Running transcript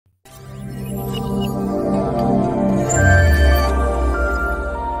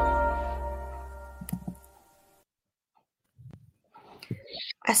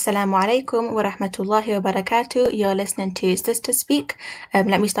Assalamu alaikum wa rahmatullahi wa barakatuh. You're listening to Sister Speak.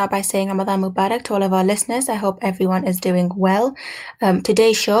 Let me start by saying Ramadan Mubarak to all of our listeners. I hope everyone is doing well.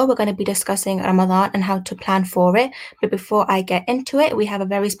 Today's show, we're going to be discussing Ramadan and how to plan for it. But before I get into it, we have a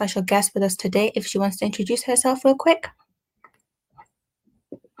very special guest with us today. If she wants to introduce herself real quick.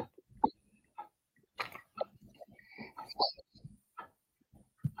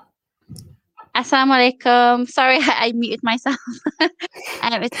 Assalamu alaikum. Sorry, I muted myself.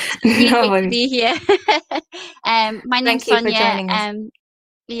 It's really No great to worries. be here. My name's Thank you for Sonia. joining us.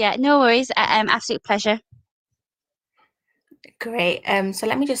 Yeah, no worries. Absolute pleasure. Great. So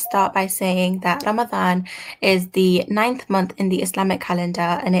let me just start by saying that Ramadan is the 9th month in the Islamic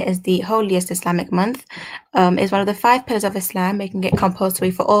calendar, and it is the holiest Islamic month. It's one of the 5 pillars of Islam, making it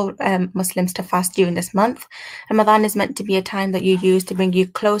compulsory for all Muslims to fast during this month. Ramadan is meant to be a time that you use to bring you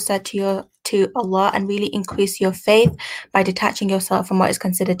closer to Allah and really increase your faith by detaching yourself from what is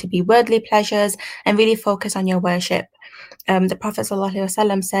considered to be worldly pleasures and really focus on your worship. The Prophet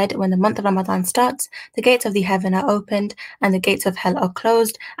ﷺ said, when the month of Ramadan starts, the gates of the heaven are opened and the gates of hell are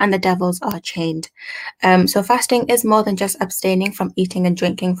closed and the devils are chained. So fasting is more than just abstaining from eating and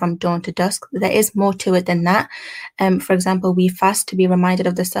drinking from dawn to dusk. There is more to it than that. For example, we fast to be reminded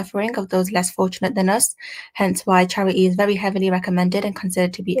of the suffering of those less fortunate than us, hence why charity is very heavily recommended and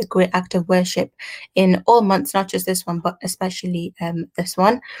considered to be a great act of worship in all months, not just this one, but especially this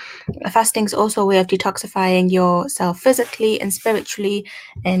one. Fasting is also a way of detoxifying yourself physically and spiritually.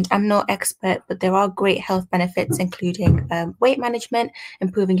 And I'm no expert, but there are great health benefits, including weight management,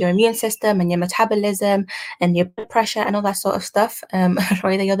 improving your immune system and your metabolism and your blood pressure and all that sort of stuff.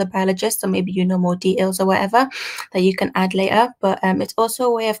 Ruweyda, you're the biologist, so maybe you know more details or whatever that you can add later. But it's also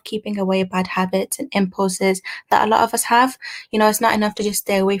a way of keeping away bad habits and impulses that a lot of us have. You know, it's not enough to just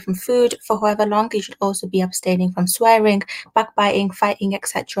stay away from food for however long. You should also be abstaining from swearing, backbiting, fighting,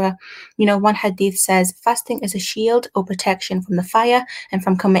 etc. You know, one hadith says fasting is a shield or protection from the fire and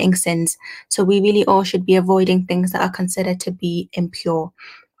from committing sins. So we really all should be avoiding things that are considered to be impure.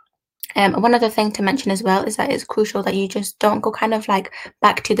 One other thing to mention as well is that it's crucial that you just don't go kind of like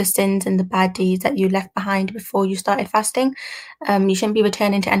back to the sins and the bad deeds that you left behind before you started fasting. You shouldn't be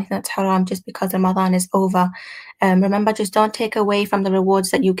returning to anything that's haram just because Ramadan is over. Remember, just don't take away from the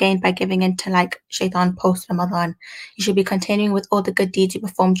rewards that you gained by giving into like shaitan post Ramadan. You should be continuing with all the good deeds you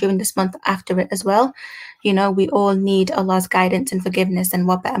performed during this month after it as well. You know, we all need Allah's guidance and forgiveness, and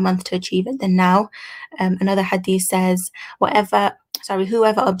what better month to achieve it than now. Another hadith says,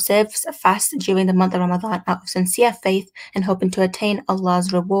 whoever observes a fast during the month of Ramadan out of sincere faith and hoping to attain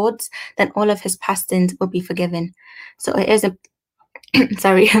Allah's rewards, then all of his past sins will be forgiven. So it is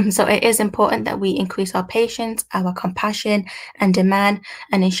so it is important that we increase our patience, our compassion and demand,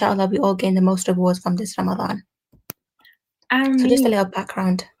 and inshallah we all gain the most rewards from this Ramadan. So just a little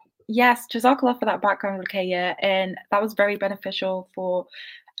background. Yes, Jazakallah for that background, Ruqayyah, and that was very beneficial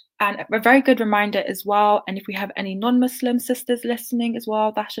and a very good reminder as well. And if we have any non-Muslim sisters listening as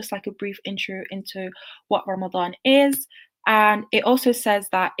well, that's just like a brief intro into what Ramadan is. And it also says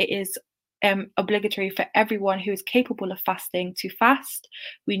that it is obligatory for everyone who is capable of fasting to fast.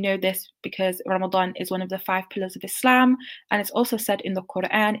 We know this because Ramadan is one of the 5 pillars of Islam, and it's also said in the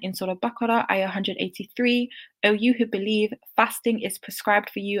Quran in Surah Baqarah, ayah 183, O you who believe, fasting is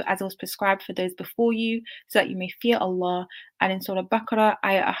prescribed for you as it was prescribed for those before you, so that you may fear Allah. And in Surah Baqarah,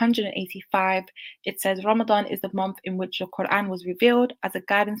 ayah 185, it says Ramadan is the month in which the Quran was revealed as a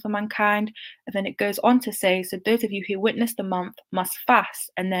guidance for mankind. And then it goes on to say, so those of you who witness the month must fast,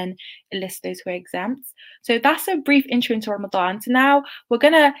 and then it lists those who are exempt. So that's a brief intro into Ramadan. So now we're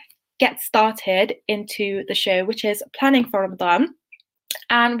going to get started into the show, which is planning for Ramadan.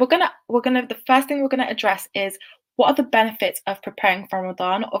 And the first thing we're gonna address is, what are the benefits of preparing for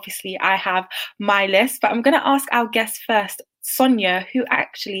Ramadan? Obviously, I have my list, but I'm gonna ask our guest first, Sonia, who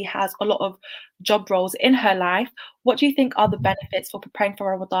actually has a lot of job roles in her life. What do you think are the benefits for preparing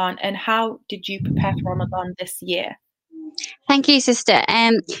for Ramadan, and how did you prepare for Ramadan this year? Thank you, sister.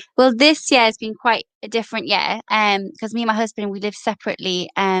 Well, this year has been quite a different year. Because me and my husband, we live separately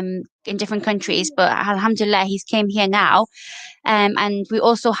in different countries, but alhamdulillah, he's came here now. And we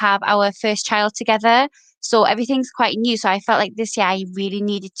also have our first child together. So everything's quite new. So I felt like this year I really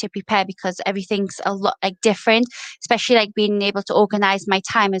needed to prepare because everything's a lot like different, especially like being able to organize my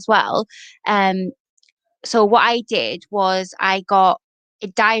time as well. So what I did was I got a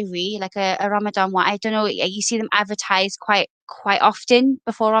diary, like a Ramadan one. I don't know, you see them advertised quite often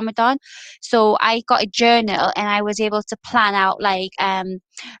before Ramadan. So I got a journal and I was able to plan out like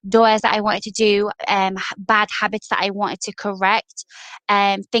du'as that I wanted to do, bad habits that I wanted to correct,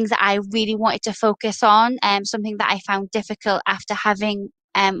 things that I really wanted to focus on, something that I found difficult after having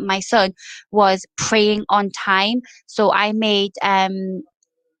my son was praying on time. So I made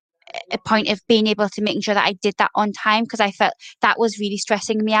a point of being able to making sure that I did that on time, because I felt that was really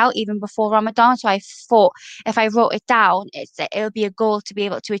stressing me out even before Ramadan. So I thought if I wrote it down, it'll be a goal to be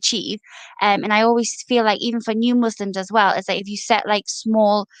able to achieve. And I always feel like even for new Muslims as well, it's like if you set like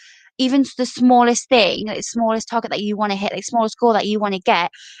small, even the smallest thing, like the smallest target that you want to hit, like smallest goal that you want to get,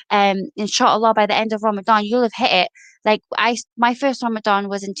 inshallah by the end of Ramadan you'll have hit it. Like my first Ramadan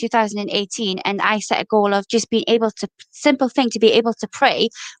was in 2018, and I set a goal of just being able to, simple thing, to be able to pray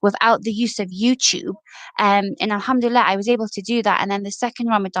without the use of YouTube. And alhamdulillah, I was able to do that. And then the second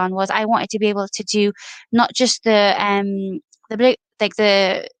Ramadan was I wanted to be able to do not just like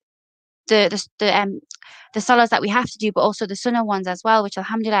the salahs that we have to do, but also the sunnah ones as well, which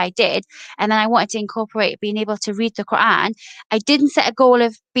alhamdulillah I did. And then I wanted to incorporate being able to read the Quran. I didn't set a goal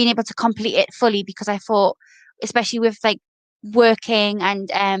of being able to complete it fully, because I thought, especially with like working and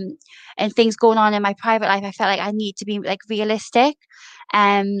things going on in my private life, I felt like I need to be like realistic.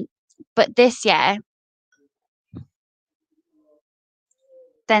 But this year,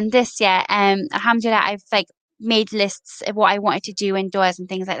 alhamdulillah, I've like made lists of what I wanted to do indoors and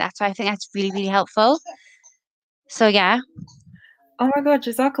things like that. So I think that's really, really helpful. So yeah. Oh my God,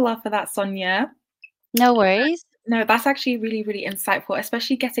 Jazakallah for that, Sonia. No worries. No, that's actually really, really insightful,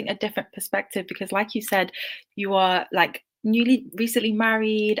 especially getting a different perspective, because like you said, you are like recently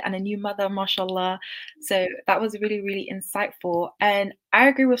married and a new mother, mashallah. So that was really, really insightful. And I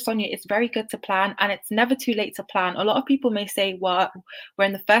agree with Sonia, it's very good to plan, and it's never too late to plan. A lot of people may say, well, we're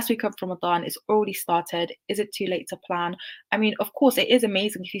in the first week of Ramadan, it's already started. Is it too late to plan? I mean, of course, it is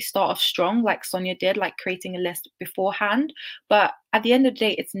amazing if you start off strong, like Sonia did, like creating a list beforehand. But at the end of the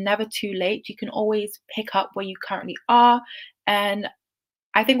day, it's never too late. You can always pick up where you currently are. And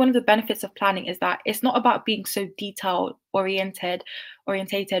I think one of the benefits of planning is that it's not about being so detail orientated,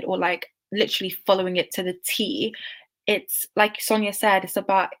 or like literally following it to the T. It's like Sonia said, it's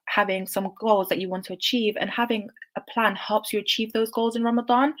about having some goals that you want to achieve, and having a plan helps you achieve those goals in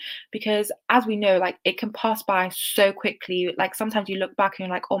Ramadan, because as we know, like it can pass by so quickly. Like sometimes you look back and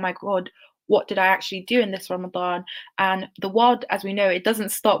you're like, oh my God, what did I actually do in this Ramadan? And the world, as we know, it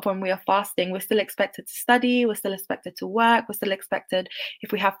doesn't stop when we are fasting. We're still expected to study, we're still expected to work, we're still expected,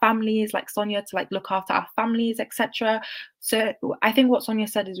 if we have families like Sonia, to like look after our families, etc. So I think what Sonia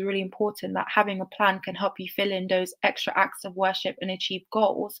said is really important, that having a plan can help you fill in those extra acts of worship and achieve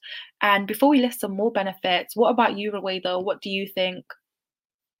goals. And before we list some more benefits, what about you, Ruweyda? What do you think?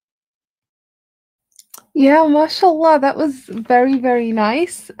 Yeah, mashallah, that was very, very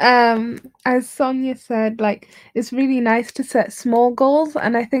nice. As Sonia said, like it's really nice to set small goals,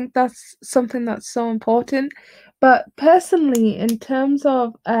 and I think that's something that's so important. But personally, in terms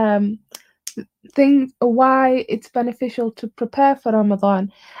of things why it's beneficial to prepare for Ramadan,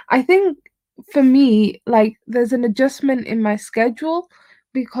 I think for me, like there's an adjustment in my schedule,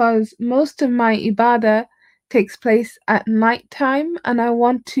 because most of my ibadah takes place at night time, and I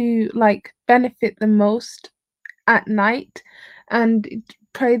want to like benefit the most at night and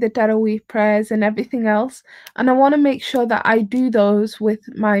pray the Taraweeh prayers and everything else. And I want to make sure that I do those with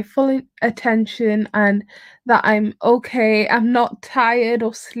my full attention, and that I'm okay, I'm not tired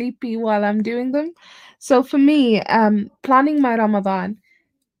or sleepy while I'm doing them. So for me, planning my Ramadan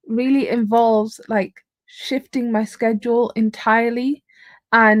really involves like shifting my schedule entirely.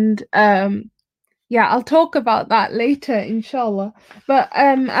 And yeah, I'll talk about that later, inshallah. But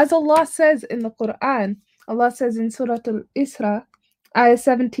as Allah says in the Quran, Allah says in Surah Al-Isra, ayah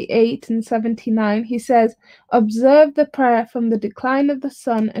 78 and 79, He says, "Observe the prayer from the decline of the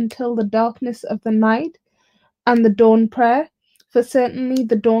sun until the darkness of the night, and the dawn prayer, for certainly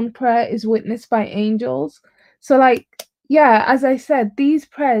the dawn prayer is witnessed by angels." So like, yeah, as I said, these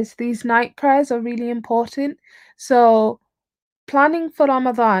prayers, these night prayers are really important. So planning for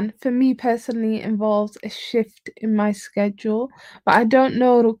Ramadan for me personally involves a shift in my schedule. But I don't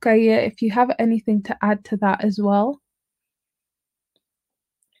know, Ruqayyah, if you have anything to add to that as well.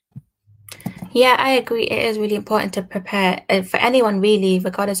 Yeah, I agree. It is really important to prepare for anyone, really,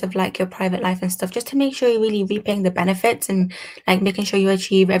 regardless of like your private life and stuff, just to make sure you're really reaping the benefits and like making sure you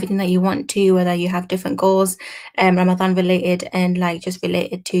achieve everything that you want to, whether you have different goals, Ramadan related and like just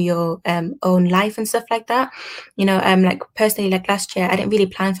related to your own life and stuff like that. You know, like personally, like last year, I didn't really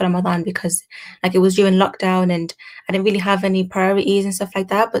plan for Ramadan because like it was during lockdown and I didn't really have any priorities and stuff like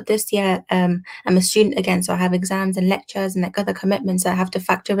that. But this year, I'm a student again, so I have exams and lectures and like other commitments that I have to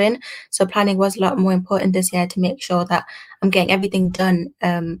factor in. So planning was a lot more important this year to make sure that I'm getting everything done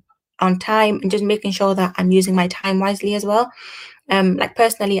on time and just making sure that I'm using my time wisely as well. Like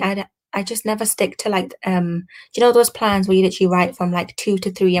personally, I just never stick to like do you know those plans where you literally write from like 2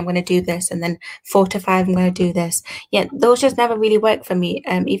 to 3 I'm going to do this, and then 4 to 5 I'm going to do this. Yeah, those just never really work for me.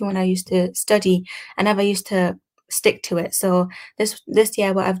 Even when I used to study, I never used to stick to it. So this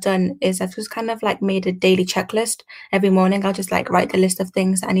year what I've done is I've just kind of like made a daily checklist. Every morning I'll just like write the list of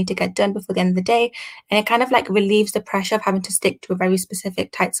things that I need to get done before the end of the day, and it kind of like relieves the pressure of having to stick to a very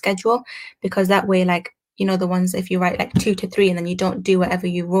specific tight schedule, because that way, like, you know, the ones if you write like 2 to 3 and then you don't do whatever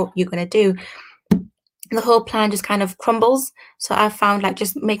you wrote you're going to do, the whole plan just kind of crumbles. So I've found like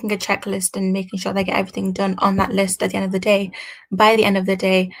just making a checklist and making sure that I get everything done on that list at the end of the day. By the end of the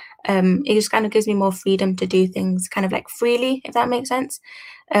day, it just kind of gives me more freedom to do things kind of like freely, if that makes sense.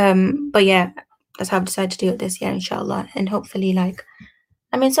 But yeah, that's how I've decided to do it this year, inshallah. And hopefully, like,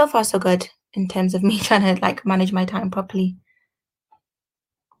 I mean, so far so good in terms of me trying to like manage my time properly.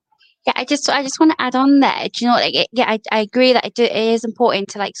 Yeah, I just want to add on there. Do you know, like, I agree that it is important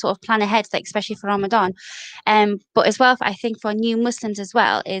to like sort of plan ahead, like especially for Ramadan. But as well, I think for new Muslims as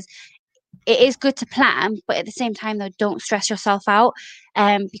well, is it is good to plan, but at the same time though, don't stress yourself out.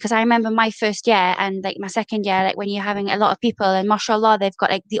 Because I remember my first year and like my second year, like when you're having a lot of people and mashallah, they've got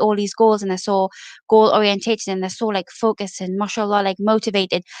like all these goals and they're so goal orientated and they're so like focused and mashallah like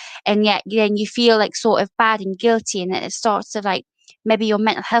motivated, and yet then you feel like sort of bad and guilty, and then it starts to like maybe your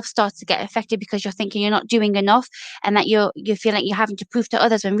mental health starts to get affected because you're thinking you're not doing enough, and that you feel like you're having to prove to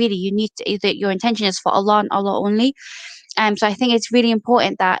others when really you need to, either your intention is for Allah and Allah only. So I think it's really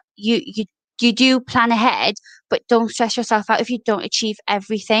important that you do plan ahead, but don't stress yourself out if you don't achieve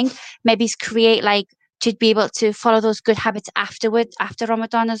everything. Maybe create like to be able to follow those good habits afterwards, after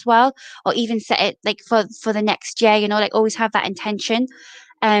Ramadan as well, or even set it like for the next year. You know, like always have that intention.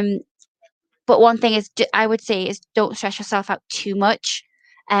 Um, but one thing is, I would say, is don't stress yourself out too much.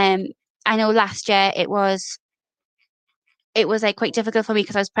 Um, I know last year it was like quite difficult for me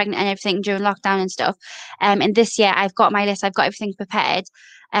because I was pregnant and everything during lockdown and stuff. And this year I've got my list, I've got everything prepared.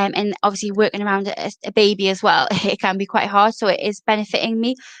 And obviously working around a baby as well, it can be quite hard. So it is benefiting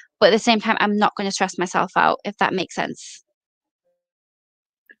me, but at the same time, I'm not going to stress myself out, if that makes sense.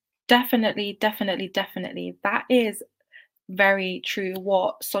 Definitely, definitely, definitely. That is very true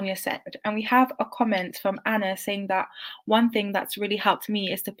what Sonia said. And we have a comment from Anna saying that one thing that's really helped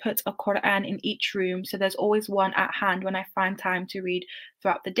me is to put a Quran in each room. So there's always one at hand when I find time to read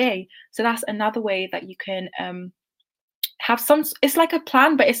throughout the day. So that's another way that you can have some, it's like a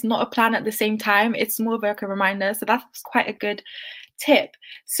plan, but it's not a plan at the same time. It's more of like a reminder. So that's quite a good tip.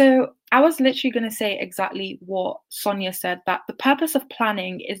 So I was literally going to say exactly what Sonia said, that the purpose of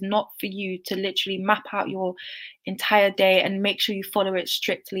planning is not for you to literally map out your entire day and make sure you follow it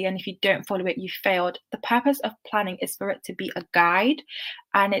strictly, and if you don't follow it you failed. The purpose of planning is for it to be a guide,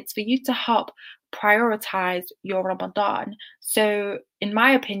 and it's for you to help prioritize your Ramadan. So in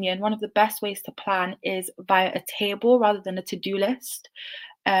my opinion, one of the best ways to plan is via a table rather than a to-do list.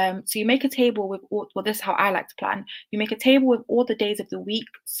 So you make a table with all, well, this is how I like to plan. You make a table with all the days of the week.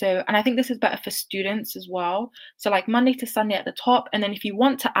 So, and I think this is better for students as well. So like Monday to Sunday at the top. And then if you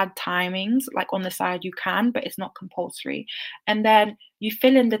want to add timings, like on the side, you can, but it's not compulsory. And then you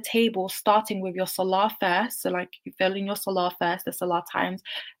fill in the table starting with your salah first. So like you fill in your salah first, the salah times,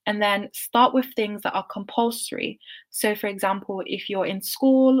 and then start with things that are compulsory. So for example, if you're in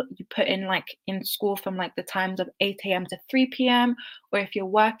school, you put in like in school from like the times of 8 a.m. to 3 p.m. Or if you're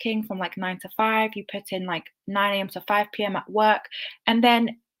working from like 9 to 5, you put in like 9 a.m. to 5 p.m. at work. And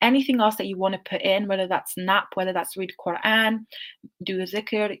then anything else that you want to put in, whether that's nap, whether that's read Quran, do a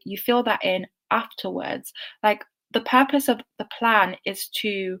zikr, you fill that in afterwards. Like the purpose of the plan is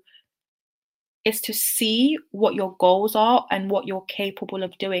to see what your goals are and what you're capable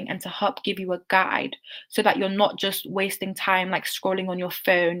of doing, and to help give you a guide so that you're not just wasting time like scrolling on your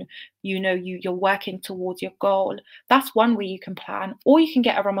phone. You know, you're working towards your goal. That's one way you can plan. Or you can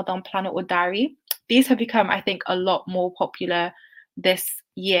get a Ramadan planner or diary. These have become, I think, a lot more popular this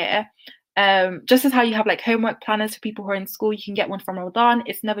year. Just as how you have like homework planners for people who are in school, you can get one from Ramadan.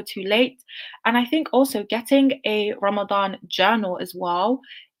 It's never too late. And I think also getting a Ramadan journal as well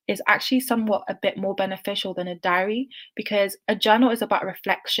is actually somewhat a bit more beneficial than a diary, because a journal is about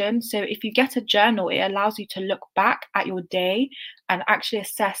reflection. So if you get a journal, it allows you to look back at your day and actually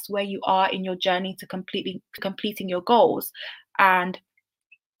assess where you are in your journey to completing your goals. And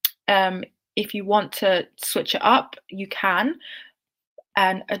if you want to switch it up, you can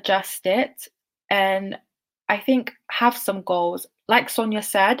and adjust it. And I think have some goals. Like Sonia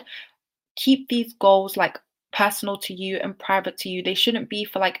said, keep these goals like personal to you and private to you. They shouldn't be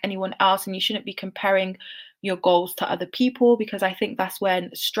for like anyone else, and you shouldn't be comparing your goals to other people, because I think that's when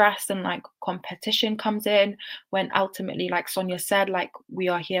stress and like competition comes in, when ultimately, like Sonia said, like we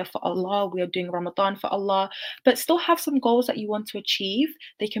are here for Allah, we are doing Ramadan for Allah, but still have some goals that you want to achieve.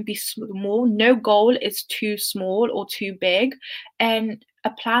 They can be small. No goal is too small or too big, and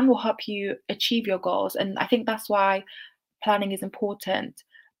a plan will help you achieve your goals. And I think that's why planning is important.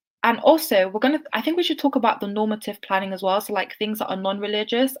 And also, I think we should talk about the normative planning as well. So, like things that are non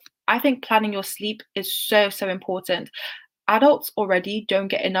religious. I think planning your sleep is so, so important. Adults already don't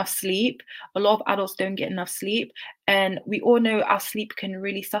get enough sleep. A lot of adults don't get enough sleep. And we all know our sleep can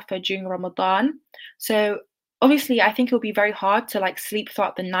really suffer during Ramadan. So, obviously, I think it'll be very hard to like sleep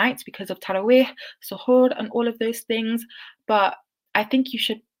throughout the night because of Taraweeh, Suhoor, and all of those things. But I think you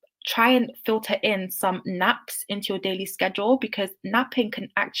should try and filter in some naps into your daily schedule, because napping can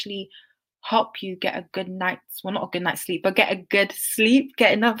actually help you get a good night's, well, not a good night's sleep, but get a good sleep,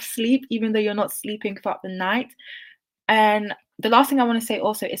 get enough sleep, even though you're not sleeping throughout the night. And the last thing I want to say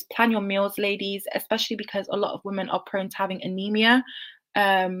also is plan your meals, ladies, especially because a lot of women are prone to having anemia.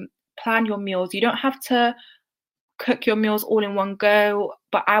 Plan your meals. You don't have to cook your meals all in one go,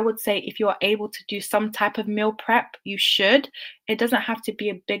 but I would say if you are able to do some type of meal prep, you should. It doesn't have to be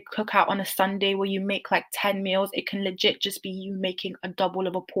a big cookout on a Sunday where you make like 10 meals. It can legit just be you making a double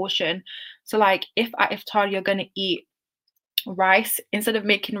of a portion. So like if at iftar you're going to eat rice, instead of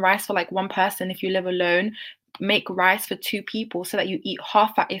making rice for like one person, if you live alone, make rice for 2 people so that you eat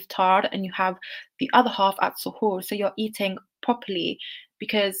half at iftar and you have the other half at suhoor, so you're eating properly.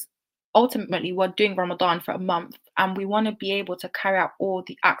 Because ultimately we're doing Ramadan for a month and we want to be able to carry out all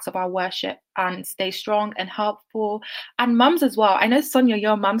the acts of our worship and stay strong and helpful. And mums as well, I know Sonia,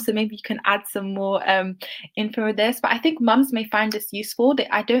 you're a mum, so maybe you can add some more info with this, but I think mums may find this useful.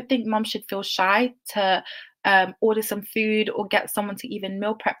 I don't think mums should feel shy to order some food or get someone to even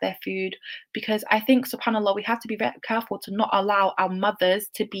meal prep their food, because I think, subhanAllah, we have to be very careful to not allow our mothers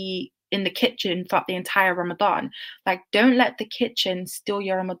to be in the kitchen throughout the entire Ramadan. Like, don't let the kitchen steal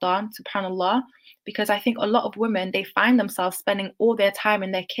your Ramadan, subhanAllah, because I think a lot of women, they find themselves spending all their time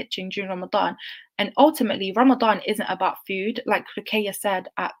in their kitchen during Ramadan. And ultimately, Ramadan isn't about food. Like Ruqayyah said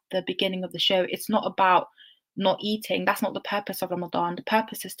at the beginning of the show, it's not about not eating. That's not the purpose of Ramadan. The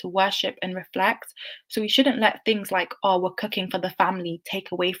purpose is to worship and reflect. So we shouldn't let things like, oh, we're cooking for the family,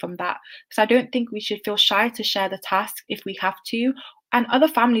 take away from that. So I don't think we should feel shy to share the task if we have to. And other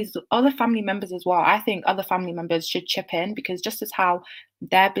family members as well. I think other family members should chip in, because just as how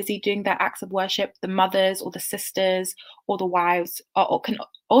they're busy doing their acts of worship, the mothers or the sisters or the wives can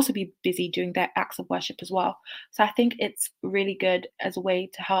also be busy doing their acts of worship as well. So I think it's really good as a way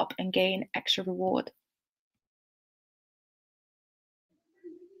to help and gain extra reward.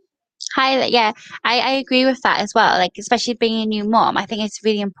 Hi, yeah, I agree with that as well. Like, especially being a new mom, I think it's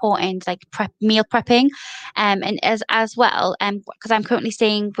really important, like meal prepping, and as well, because I'm currently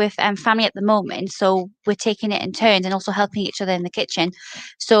staying with family at the moment, so we're taking it in turns and also helping each other in the kitchen.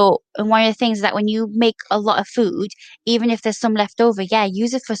 So, and one of the things is that when you make a lot of food, even if there's some left over, yeah,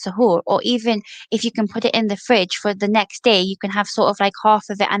 use it for suhoor, or even if you can put it in the fridge for the next day, you can have sort of like half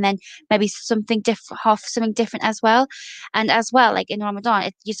of it and then maybe something different, half something different as well. And as well, like in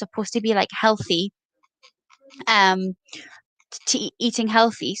Ramadan, you're supposed to be like healthy, um eating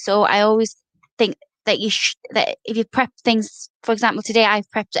healthy. So I always think that that if you prep things, for example, today I've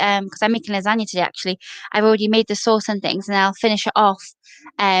prepped because I'm making lasagna today actually. I've already made the sauce and things, and I'll finish it off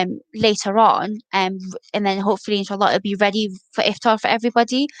later on, and then hopefully inshallah it'll be ready for iftar for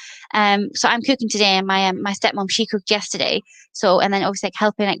everybody. So I'm cooking today, and my stepmom, she cooked yesterday. So, and then obviously like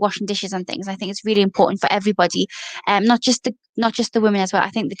helping, like washing dishes and things. I think it's really important for everybody, not just the women as well. I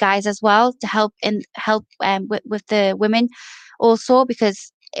think the guys as well, to help with the women also,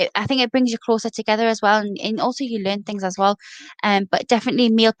 because I think it brings you closer together as well, and also you learn things as well. But definitely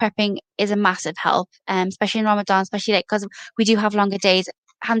meal prepping is a massive help, especially in Ramadan, especially like because we do have longer days.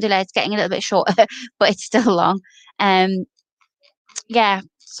 Alhamdulillah, it's getting a little bit shorter, but it's still long. Yeah,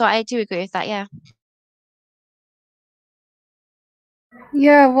 so I do agree with that. Yeah.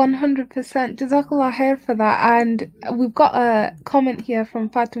 Yeah, 100%. Jazakallah khair for that. And we've got a comment here from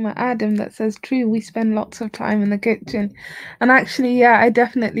Fatima Adam that says, true, we spend lots of time in the kitchen. And actually, yeah, I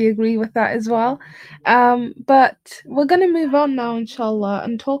definitely agree with that as well. But we're going to move on now, inshallah,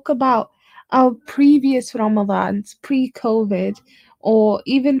 and talk about our previous Ramadans, pre-COVID, or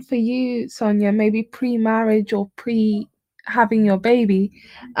even for you, Sonia, maybe pre-marriage or pre-having your baby.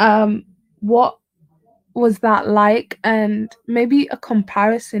 What was that like, and maybe a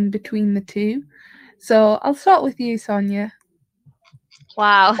comparison between the two. So I'll start with you, Sonia.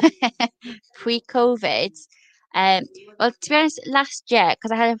 Wow. Pre-COVID, Well, to be honest, last year,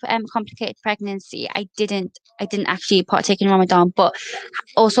 because I had a complicated pregnancy, I didn't actually partake in Ramadan, but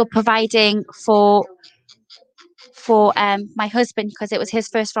also providing for my husband, because it was his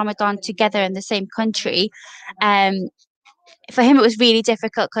first Ramadan together in the same country. Um, for him it was really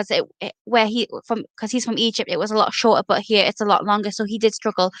difficult because where he from because he's from Egypt, it was a lot shorter, but here it's a lot longer, so he did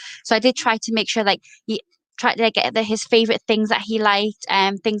struggle. So I did try to make sure like he tried to get his favorite things that he liked,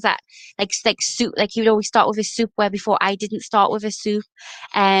 things that like soup, like he would always start with his soup, where before I didn't start with a soup.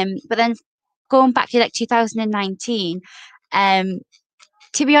 But then going back to like 2019, um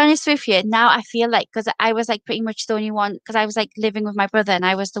to be honest with you, now I feel like, because I was like pretty much the only one, because I was like living with my brother and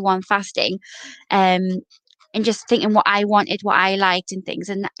I was the one fasting, um, and just thinking what I wanted, what I liked, and things,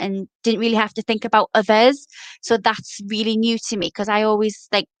 and didn't really have to think about others. So that's really new to me, because I always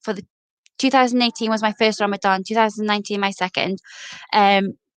like, for the 2018 was my first Ramadan, 2019 my second.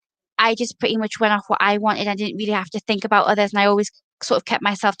 Um, I just pretty much went off what I wanted. I didn't really have to think about others, and I always sort of kept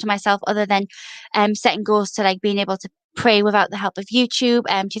myself to myself, other than setting goals to like being able to pray without the help of YouTube.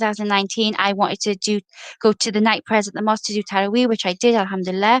 2019, I wanted to go to the night prayers at the mosque to do Taraweeh, which I did,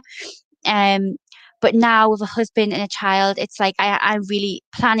 alhamdulillah. Um, but now with a husband and a child, it's like I really,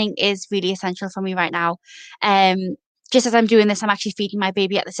 planning is really essential for me right now. Um, just as I'm doing this, I'm actually feeding my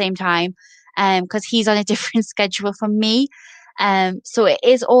baby at the same time, because he's on a different schedule from me. So it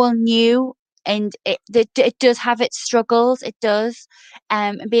is all new, and it does have its struggles. It does.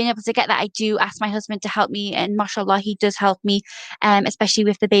 And being able to get that, I do ask my husband to help me, and mashallah, he does help me, especially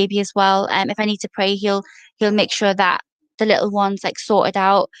with the baby as well. If I need to pray, he'll make sure that the little ones like sorted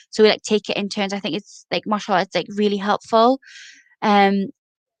out. So we like take it in turns. I think it's like, mashallah, it's like really helpful. Um,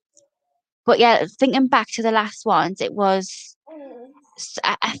 but yeah, thinking back to the last ones, it was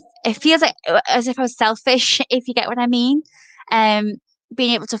it feels like as if I was selfish, if you get what I mean. Um,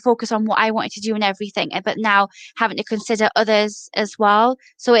 being able to focus on what I wanted to do and everything, but now having to consider others as well.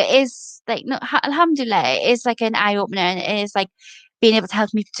 So it is like, no, alhamdulillah, it is like an eye opener, and it is like being able to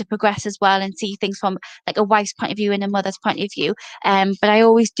help me to progress as well, and see things from like a wife's point of view and a mother's point of view. But I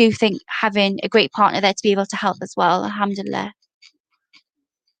always do think having a great partner there to be able to help as well, alhamdulillah.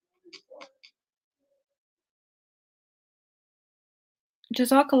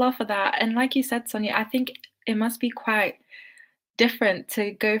 Jazakallah for that. And like you said, Sonia, I think it must be quite different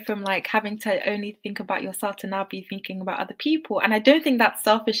to go from like having to only think about yourself to now be thinking about other people. And I don't think that's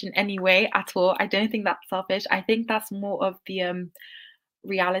selfish in any way at all. I don't think that's selfish. I think that's more of the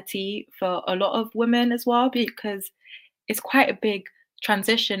reality for a lot of women as well, because it's quite a big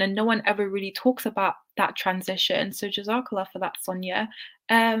transition and no one ever really talks about that transition. So Jazakallah for that, Sonia.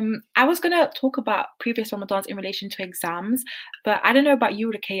 I was going to talk about previous Ramadans in relation to exams, but I don't know about you,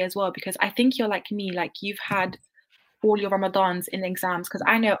 Ruqayyah, as well, because I think you're like me, like you've had all your Ramadans in exams, because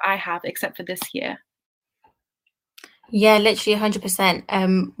I know I have, except for this year. Yeah, literally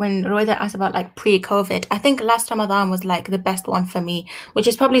 100%. When Ruweyda asked about like pre-COVID, I think last Ramadan was like the best one for me, which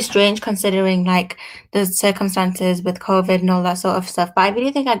is probably strange considering like the circumstances with COVID and all that sort of stuff. But I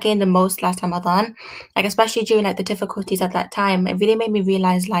really think I gained the most last Ramadan, like especially during like the difficulties at that time. It really made me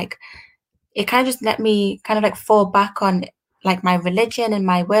realize like it kind of just let me kind of like fall back on like my religion and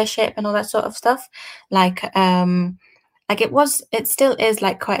my worship and all that sort of stuff. Like it still is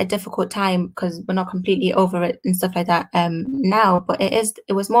like quite a difficult time because we're not completely over it and stuff like that now, but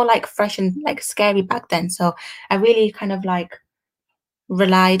it was more like fresh and like scary back then. So I really kind of like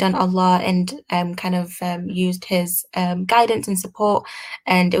relied on Allah and kind of used his guidance and support,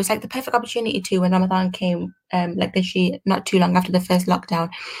 and it was like the perfect opportunity to when Ramadan came, like literally not too long after the first lockdown.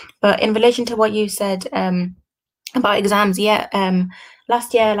 But in relation to what you said about exams, yeah,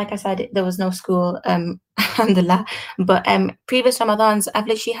 last year, like I said, there was no school, alhamdulillah, but previous Ramadans I've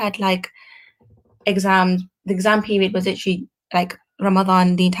literally had like exams. The exam period was literally like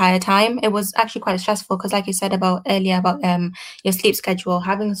Ramadan the entire time. It was actually quite stressful because, like you said about earlier, about your sleep schedule,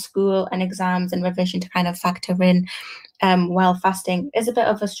 having school and exams and revision to kind of factor in while fasting is a bit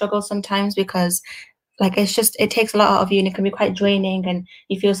of a struggle sometimes, because like it takes a lot out of you and it can be quite draining, and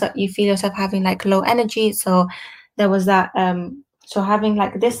you feel yourself having like low energy. So there was that. So having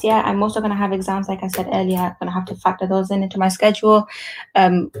like this year, I'm also going to have exams, like I said earlier. I'm going to have to factor those into my schedule,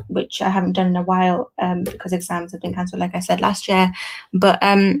 which I haven't done in a while because exams have been cancelled, like I said, last year. But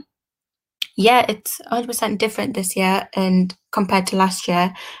yeah, it's 100% different this year and compared to last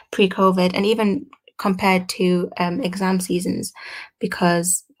year, pre-COVID, and even compared to exam seasons,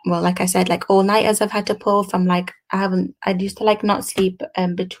 because, well, like I said, like all-nighters I've had to pull from like I used to like not sleep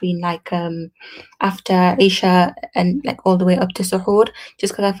between like after Isha and like all the way up to Suhoor,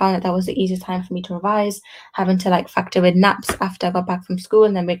 just because I found that was the easiest time for me to revise, having to like factor in naps after I got back from school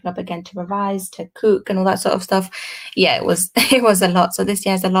and then waking up again to revise, to cook and all that sort of stuff. Yeah, it was it was a lot. So this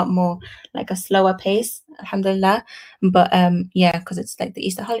year is a lot more like a slower pace, alhamdulillah. But yeah, because it's like the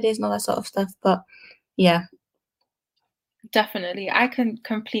Easter holidays and all that sort of stuff. But yeah. Definitely. I can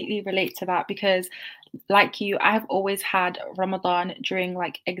completely relate to that because like you, I've always had Ramadan during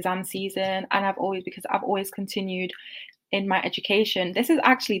like exam season, and because I've always continued in my education. This is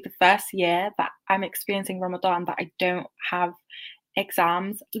actually the first year that I'm experiencing Ramadan that I don't have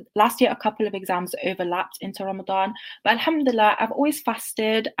exams. Last year, a couple of exams overlapped into Ramadan, but alhamdulillah, I've always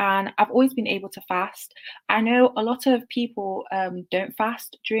fasted and I've always been able to fast. I know a lot of people don't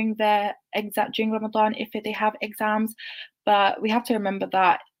fast during during Ramadan if they have exams, but we have to remember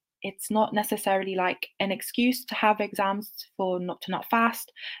that it's not necessarily like an excuse to have exams for not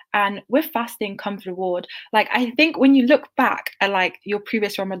fast. And with fasting comes reward. Like I think when you look back at like your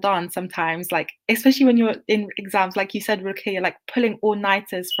previous Ramadan, sometimes like especially when you're in exams, like you said, Ruqayyah, like pulling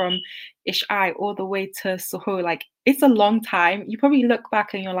all-nighters from Isha all the way to Suhoor, like it's a long time. You probably look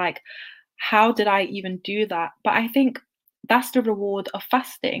back and you're like, how did I even do that? But I think that's the reward of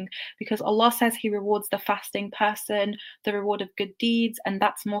fasting, because Allah says He rewards the fasting person the reward of good deeds, and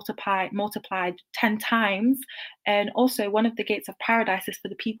that's multiplied 10 times. And also, one of the gates of paradise is for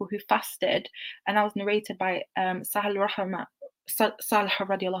the people who fasted, and that was narrated by Sahal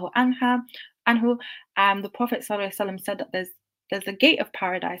radiallahu anhu. The Prophet ﷺ said that there's a gate of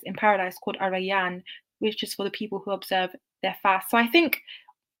paradise in paradise called Ar-Rayyan, which is for the people who observe their fast. So I think,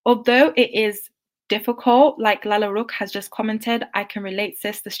 although it is difficult, like Lala Rook has just commented, I can relate,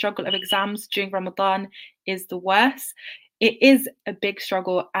 sis. The struggle of exams during Ramadan is the worst. It is a big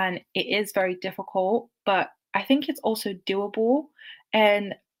struggle and it is very difficult, but I think it's also doable.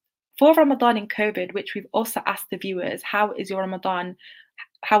 And for Ramadan in COVID, which we've also asked the viewers, how was your Ramadan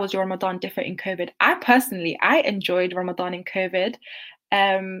different in COVID? I enjoyed Ramadan in COVID.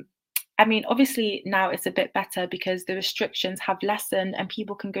 I mean, obviously now it's a bit better because the restrictions have lessened and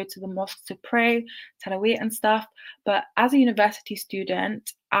people can go to the mosque to pray, Taraweeh and stuff. But as a university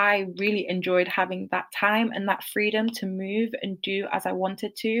student, I really enjoyed having that time and that freedom to move and do as I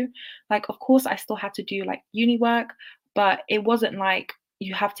wanted to. Like, of course, I still had to do like uni work, but it wasn't like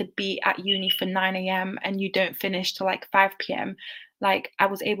you have to be at uni for 9 a.m. and you don't finish till like 5 p.m. Like, I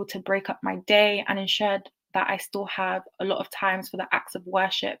was able to break up my day and ensured that I still have a lot of times for the acts of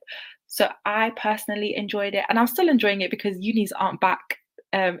worship. So I personally enjoyed it, and I'm still enjoying it because unis aren't back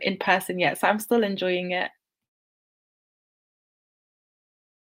in person yet. So I'm still enjoying it.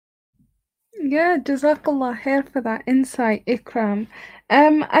 Yeah, Jazakallah khair for that insight, Ikram.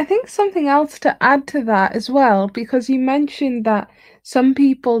 I think something else to add to that as well, because you mentioned that some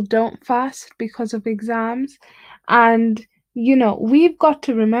people don't fast because of exams, and we've got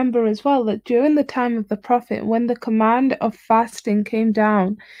to remember as well that during the time of the Prophet, when the command of fasting came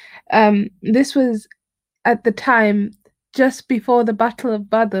down, this was at the time just before the Battle of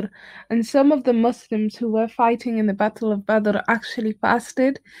Badr, and some of the Muslims who were fighting in the Battle of Badr actually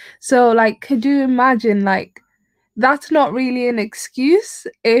fasted. So, like, could you imagine, like, that's not really an excuse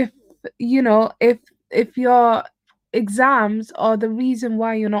if if your exams are the reason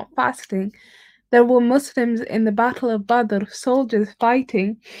why you're not fasting. There were Muslims in the Battle of Badr, soldiers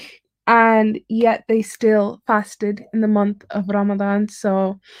fighting, and yet they still fasted in the month of Ramadan.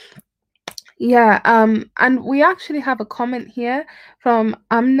 So yeah, and we actually have a comment here from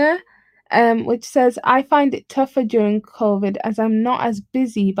Amna, which says, I find it tougher during COVID as I'm not as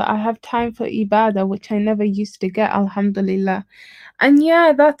busy, but I have time for ibadah, which I never used to get, alhamdulillah. And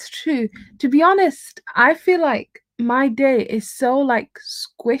yeah, that's true. To be honest, I feel like my day is so like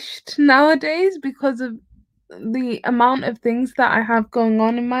squished nowadays because of the amount of things that I have going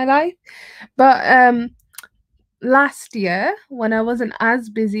on in my life. But last year, when I wasn't as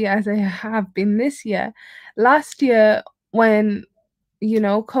busy as I have been this year, last year when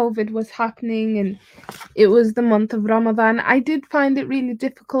COVID was happening and it was the month of Ramadan, I did find it really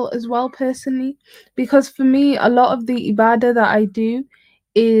difficult as well personally, because for me a lot of the ibadah that I do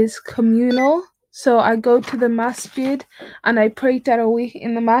is communal. So I go to the masjid and I pray Taraweeh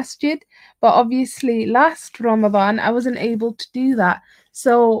in the masjid. But obviously last Ramadan I wasn't able to do that.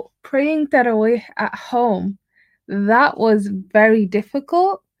 So praying Taraweeh at home, that was very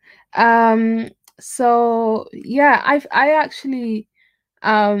difficult. So yeah, I actually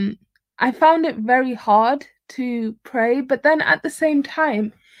I found it very hard to pray, but then at the same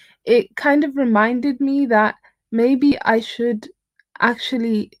time, it kind of reminded me that maybe I should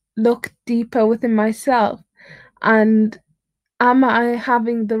actually look deeper within myself and am I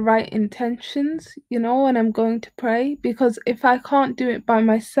having the right intentions, when I'm going to pray? Because if I can't do it by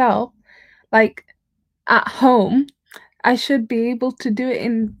myself, like at home, I should be able to do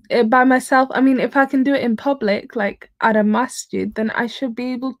it by myself. I mean, if I can do it in public, like at a masjid, then I should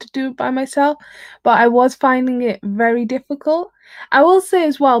be able to do it by myself. But I was finding it very difficult. I will say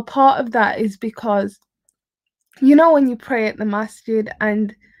as well, part of that is because, when you pray at the masjid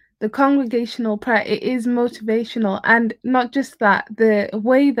and the congregational prayer, it is motivational. And not just that, the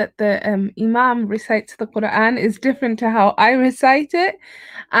way that the imam recites the Quran is different to how I recite it.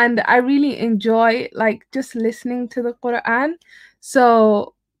 And I really enjoy like just listening to the Quran.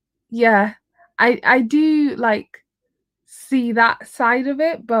 So yeah, I do like see that side of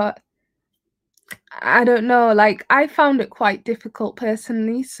it, but I don't know, like I found it quite difficult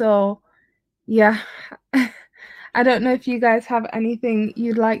personally. So yeah. I don't know if you guys have anything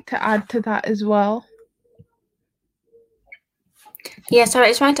you'd like to add to that as well. Yeah, so I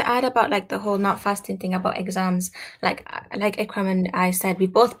just wanted to add about like the whole not fasting thing about exams. Like Ikram and I said,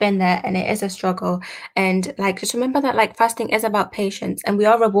 we've both been there and it is a struggle. And like just remember that like fasting is about patience and we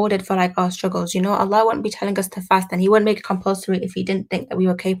are rewarded for like our struggles. Allah wouldn't be telling us to fast and He wouldn't make it compulsory if He didn't think that we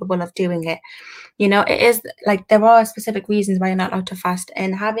were capable of doing it. It is like there are specific reasons why you're not allowed to fast,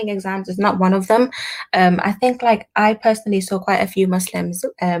 and having exams is not one of them. I think like I personally saw quite a few Muslims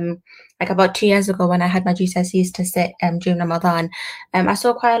like about 2 years ago when I had my GCSEs to sit during Ramadan. I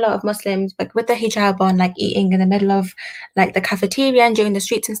saw quite a lot of Muslims like with the hijab on, like eating in the middle of like the cafeteria and during the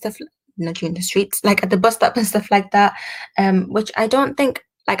streets and stuff. Not during the streets, like at the bus stop and stuff like that. Which I don't think.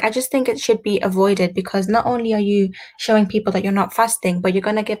 Like, I just think it should be avoided because not only are you showing people that you're not fasting, but you're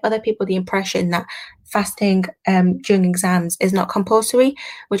going to give other people the impression that fasting during exams is not compulsory,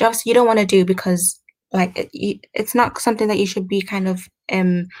 which obviously you don't want to do because like it's not something that you should be kind of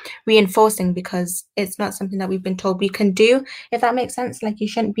reinforcing because it's not something that we've been told we can do, if that makes sense. Like you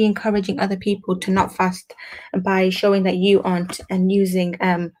shouldn't be encouraging other people to not fast by showing that you aren't and using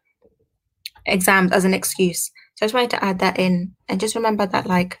exams as an excuse. So I just wanted to add that in and just remember that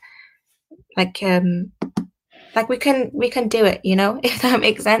like we can do it, if that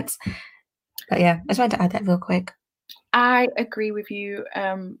makes sense. But yeah, I just wanted to add that real quick. I agree with you,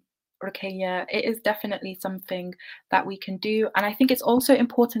 Ruqayyah. It is definitely something that we can do. And I think it's also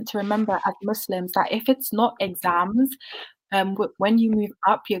important to remember as Muslims that if it's not exams, when you move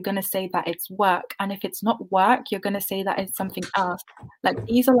up, you're going to say that it's work. And if it's not work, you're going to say that it's something else. Like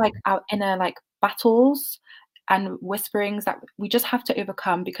these are like our inner like battles and whisperings that we just have to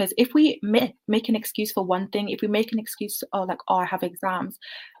overcome, because if we make an excuse for one thing, if we make an excuse, oh I have exams,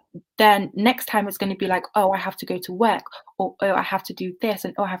 then next time it's going to be like, oh, I have to go to work, or oh, I have to do this,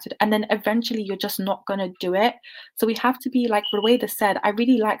 and oh, I have to, and then eventually you're just not going to do it. So we have to be like Ruweyda said. I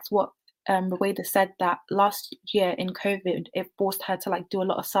really liked what Ruweyda said, that last year in COVID, it forced her to like do a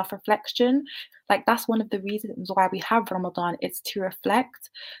lot of self-reflection. Like that's one of the reasons why we have Ramadan. It's to reflect.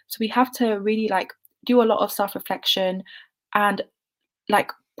 So we have to really like do a lot of self-reflection and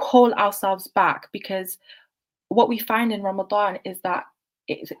like pull ourselves back, because what we find in Ramadan is that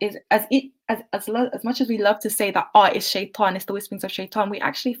it is as much as we love to say that it's shaitan, it's the whisperings of shaitan, we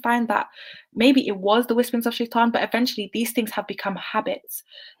actually find that maybe it was the whisperings of shaitan, but eventually these things have become habits.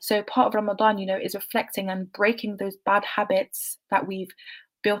 So part of Ramadan, is reflecting and breaking those bad habits that we've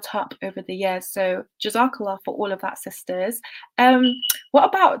built up over the years. So Jazakallah for all of that, sisters. What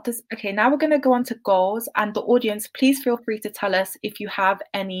about this? Okay, now we're going to go on to goals, and the audience, please feel free to tell us if you have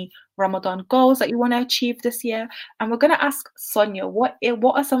any Ramadan goals that you want to achieve this year. And we're going to ask Sonia, what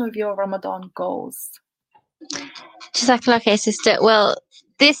are some of your Ramadan goals? Jazakallah, okay, sister. Well,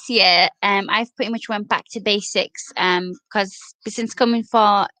 this year, I've pretty much went back to basics, because since coming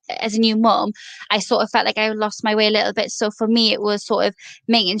for as a new mum, I sort of felt like I lost my way a little bit. So for me, it was sort of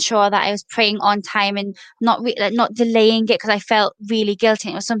making sure that I was praying on time and not delaying it, because I felt really guilty.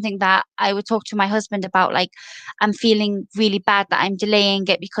 It was something that I would talk to my husband about, like I'm feeling really bad that I'm delaying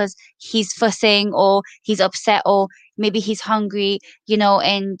it because he's fussing or he's upset or maybe he's hungry,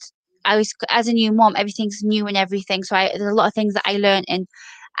 and I was, as a new mom, everything's new and everything. So there's a lot of things that I learned, and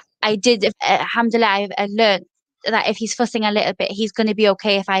I did, alhamdulillah, I learned that if he's fussing a little bit, he's going to be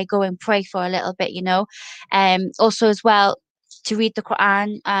okay if I go and pray for a little bit, Also as well, to read the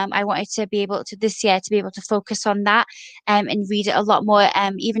Quran, I wanted to be able to this year to be able to focus on that, and read it a lot more,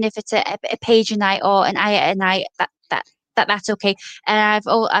 even if it's a page a night or an ayah a night, that's okay. And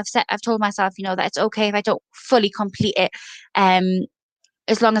I've told myself, that it's okay if I don't fully complete it,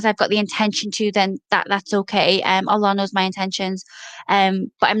 as long as I've got the intention to, then that's okay. Allah knows my intentions, but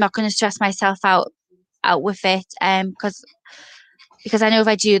I'm not going to stress myself out with it, because I know if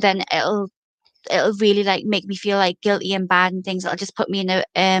I do, then it'll really like make me feel like guilty and bad and things. It'll just put me in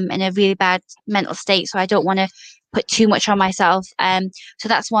a really bad mental state. So I don't want to put too much on myself. So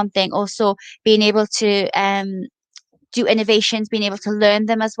that's one thing. Also being able to do innovations, being able to learn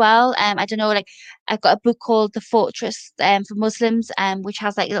them as well. I don't know, like I've got a book called The Fortress for Muslims, which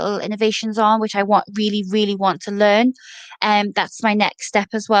has like little innovations on, which I really want to learn. That's my next step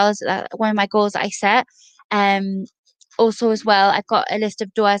as well, as one of my goals that I set. Also as well, I've got a list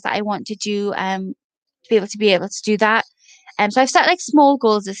of du'as that I want to do, to be able to do that. So I've set like small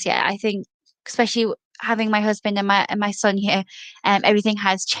goals this year. I think, especially having my husband and my son here, everything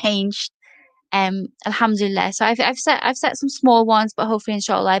has changed. Alhamdulillah. So I've set some small ones, but hopefully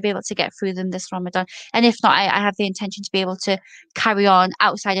inshallah I'll be able to get through them this Ramadan. And if not, I have the intention to be able to carry on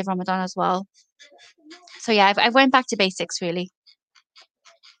outside of Ramadan as well. So yeah, I've went back to basics really.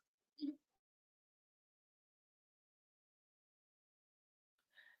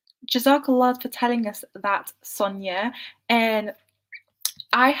 Jazakallah for telling us that, Sonia. And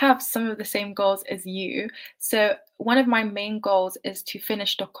I have some of the same goals as you. So one of my main goals is to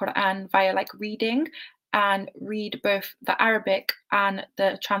finish the Quran via like reading, and read both the Arabic and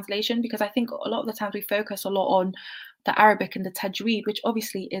the translation, because I think a lot of the times we focus a lot on the Arabic and the tajweed, which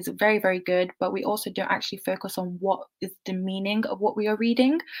obviously is very, very good, but we also don't actually focus on what is the meaning of what we are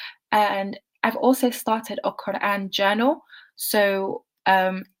reading. And I've also started a Quran journal. So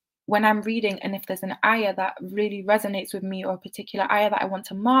when I'm reading, and if there's an ayah that really resonates with me, or a particular ayah that I want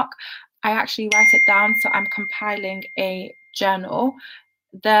to mark, I actually write it down. So I'm compiling a journal.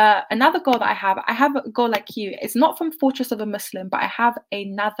 Another goal that I have a goal like you. It's not from Fortress of a Muslim, but I have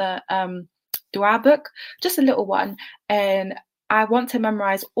another dua book, just a little one, and I want to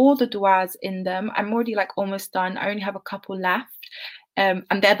memorize all the duas in them. I'm already like almost done. I only have a couple left. And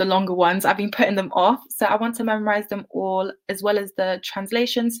they're the longer ones. I've been putting them off. So I want to memorize them all, as well as the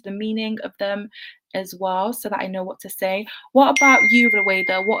translations, the meaning of them as well, so that I know what to say. What about you,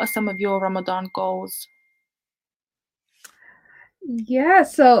 Ruweyda? What are some of your Ramadan goals? Yeah,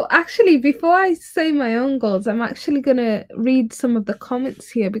 so actually, before I say my own goals, I'm actually going to read some of the comments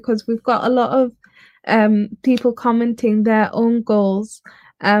here, because we've got a lot of people commenting their own goals.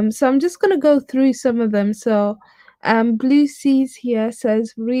 So I'm just going to go through some of them. So Blue Seas here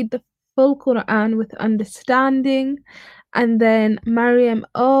says, read the full Quran with understanding. And then Mariam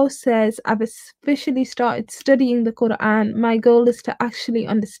O says, I've officially started studying the Quran. My goal is to actually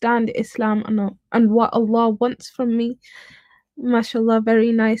understand Islam and what Allah wants from me. MashaAllah,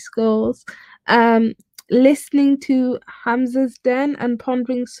 very nice goals. Listening to Hamza's Den and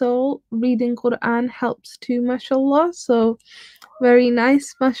Pondering Soul, reading Quran helps too, MashaAllah. So very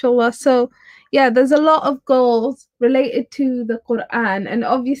nice, MashaAllah. So yeah, there's a lot of goals related to the Quran, and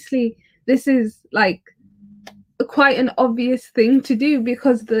obviously this is like quite an obvious thing to do,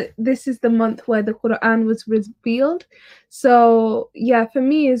 because this is the month where the Quran was revealed. So yeah, for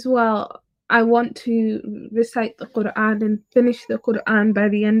me as well, I want to recite the Quran and finish the Quran by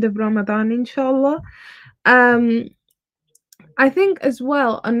the end of Ramadan, inshallah. I think as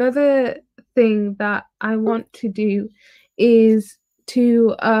well, another thing that I want to do is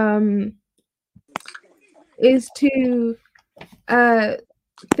to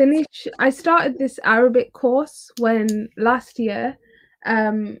finish. I started this Arabic course last year,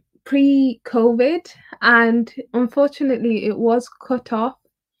 pre-COVID, and unfortunately it was cut off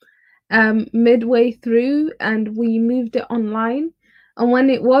midway through, and we moved it online. And when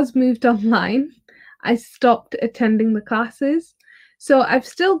it was moved online, I stopped attending the classes. So I've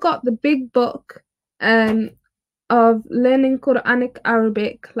still got the big book of learning Quranic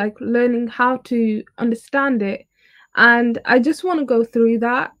Arabic, like learning how to understand it. And I just want to go through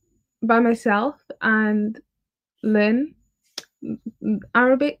that by myself and learn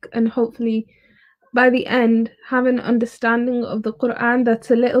Arabic, and hopefully by the end have an understanding of the Quran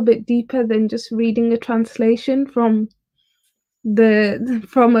that's a little bit deeper than just reading a translation from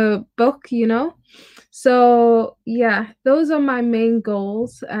a book, you know. So yeah, those are my main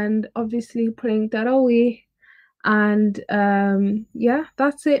goals, and obviously praying Tarawih. And yeah,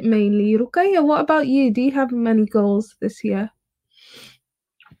 that's it mainly. Ruqayyah, what about you? Do you have many goals this year?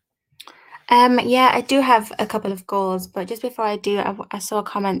 Yeah, I do have a couple of goals, but just before I do, I saw a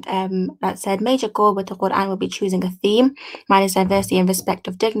comment that said major goal with the Quran will be choosing a theme. Mine is diversity and respect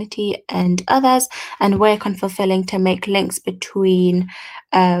of dignity and others, and work on fulfilling to make links between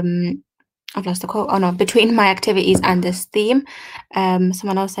I've lost the quote. Oh no, between my activities and this theme.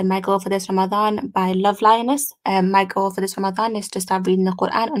 Someone else said, my goal for this Ramadan by Love Lioness. My goal for this Ramadan is to start reading the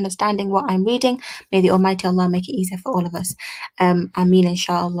Quran, understanding what I'm reading. May the Almighty Allah make it easier for all of us. Ameen,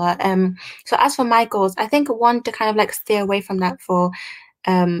 inshallah. So as for my goals, I think one to kind of like stay away from that for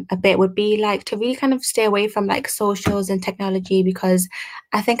a bit would be like to really kind of stay away from like socials and technology, because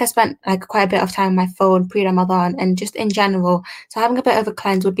I think I spent like quite a bit of time on my phone pre-Ramadan and just in general. So having a bit of a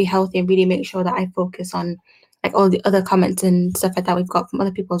cleanse would be healthy and really make sure that I focus on like all the other comments and stuff like that we've got from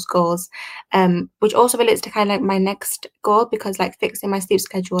other people's goals, which also relates to kind of like my next goal, because like fixing my sleep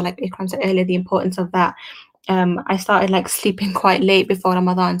schedule, like Ikram said earlier, the importance of that. I started like sleeping quite late before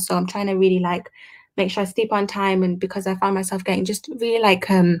Ramadan, so I'm trying to really like make sure I sleep on time, and because I found myself getting just really like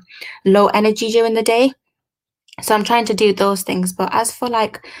low energy during the day. So I'm trying to do those things. But as for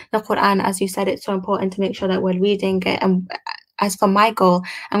like the Quran, as you said, it's so important to make sure that we're reading it. And as for my goal,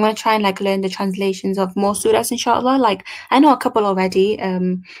 I'm going to try and like learn the translations of more surahs, inshallah. Like I know a couple already,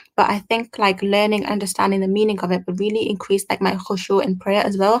 but I think like learning, understanding the meaning of it would really increase like my khushu in prayer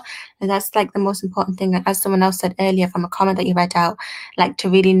as well. And that's like the most important thing. And as someone else said earlier from a comment that you read out, like to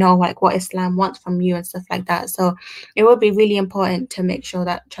really know like what Islam wants from you and stuff like that. So it will be really important to make sure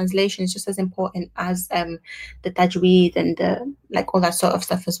that translation is just as important as the tajweed and the like all that sort of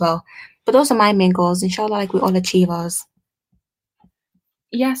stuff as well. But those are my main goals. Inshallah, like we all achieve ours.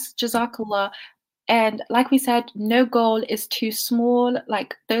 Yes, Jazakallah. And like we said, no goal is too small.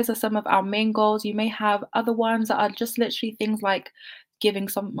 Like those are some of our main goals. You may have other ones that are just literally things like giving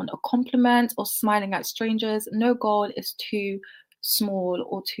someone a compliment or smiling at strangers. No goal is too small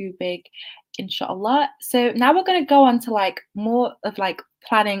or too big, inshallah. So now we're going to go on to like more of like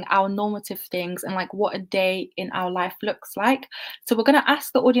planning our normative things and like what a day in our life looks like. So we're going to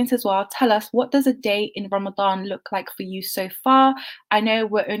ask the audience as well, tell us, what does a day in Ramadan look like for you so far? I know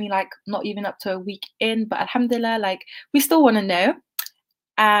we're only like not even up to a week in, but alhamdulillah, like we still want to know.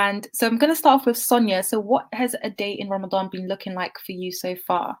 And so I'm going to start off with Sonia. So what has a day in Ramadan been looking like for you so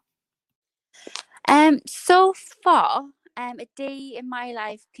far? So far, a day in my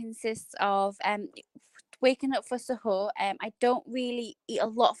life consists of waking up for suhoor. I don't really eat a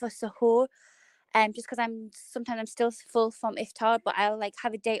lot for suhoor, just because I'm still full from iftar, but I'll like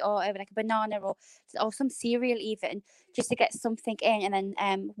have a date or like a banana or some cereal even, just to get something in, and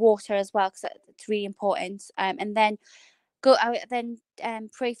then water as well, because it's really important. And then go out, then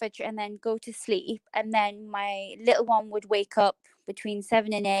pray Fajr, and then go to sleep. And then my little one would wake up between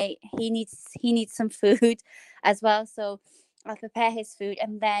 7 and 8. He needs some food as well, so I'll prepare his food.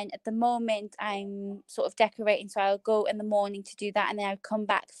 And then at the moment I'm sort of decorating, so I'll go in the morning to do that, and then I'll come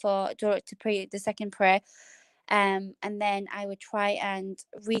back to pray the second prayer. And then I would try and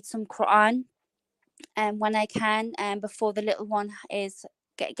read some Quran when I can, before the little one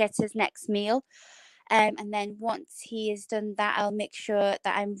gets his next meal. And then once he has done that, I'll make sure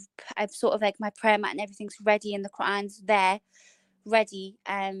that I've sort of like my prayer mat and everything's ready, and the Quran's there ready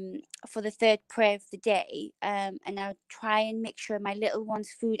for the third prayer of the day. And I'll try and make sure my little one's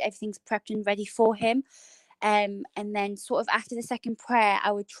food, everything's prepped and ready for him. And then sort of after the second prayer,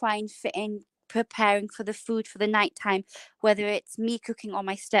 I would try and fit in preparing for the food for the night time, whether it's me cooking or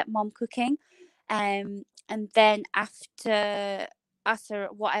my stepmom cooking. And then after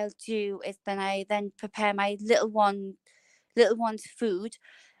what I'll do is then I prepare my little one's food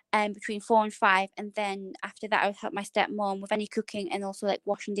between 4 and 5, and then after that I would help my stepmom with any cooking and also like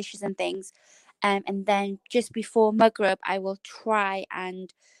washing dishes and things. And then just before Maghrib I will try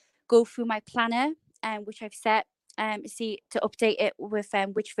and go through my planner, which I've set, see to update it with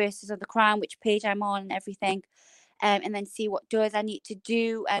which verses of the Quran, which page I'm on and everything, and then see what doors I need to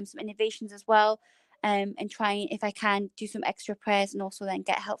do, some innovations as well, and try, if I can, do some extra prayers, and also then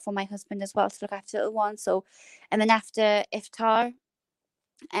get help from my husband as well to look after the little one. So, and then after iftar,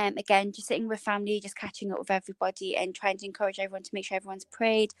 again, just sitting with family, just catching up with everybody and trying to encourage everyone to make sure everyone's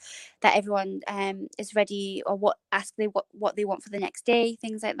prayed, that everyone is ready, or ask what they want for the next day,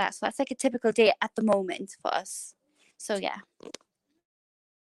 things like that. So that's like a typical day at the moment for us. So yeah.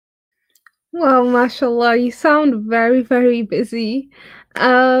 Well, mashallah, you sound very, very busy.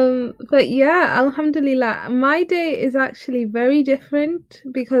 But yeah, alhamdulillah, my day is actually very different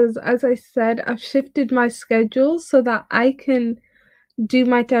because, as I said, I've shifted my schedule so that I can do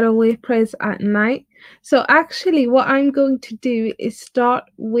my Taraweeh prayers at night. So actually, what I'm going to do is start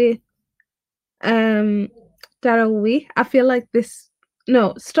with Taraweeh. I feel like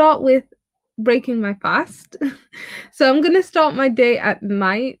start with breaking my fast. So I'm gonna start my day at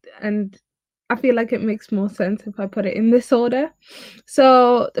night, and I feel like it makes more sense if I put it in this order.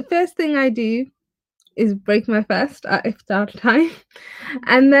 So the first thing I do is break my fast at iftar time.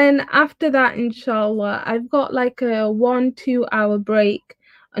 And then after that, inshallah, I've got like a 1-2 hour break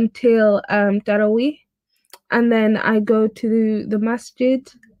until Taraweeh. And then I go to the masjid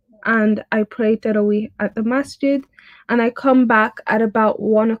and I pray Taraweeh at the masjid. And I come back at about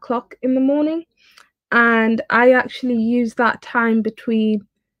 1 o'clock in the morning. and I actually use that time between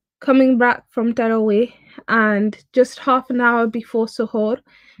coming back from Tarawih and just half an hour before suhoor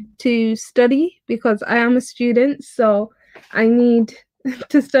to study, because I am a student, so I need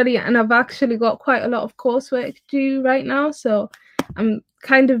to study, and I've actually got quite a lot of coursework due right now, so I'm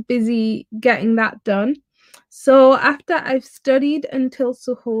kind of busy getting that done. So after I've studied until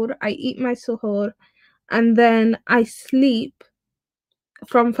suhoor, I eat my suhoor, and then I sleep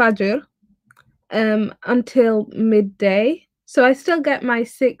from Fajr until midday. So I still get my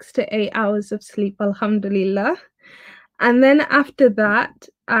 6 to 8 hours of sleep, alhamdulillah. And then after that,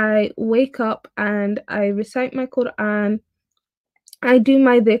 I wake up and I recite my Quran. I do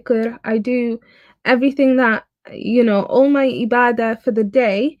my dhikr. I do everything that, all my ibadah for the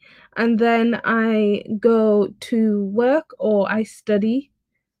day. And then I go to work or I study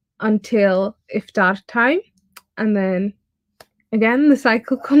until iftar time. And then again, the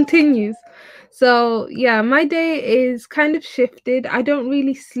cycle continues. So yeah, my day is kind of shifted. I don't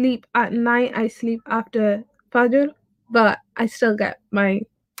really sleep at night. I sleep after Fajr, but I still get my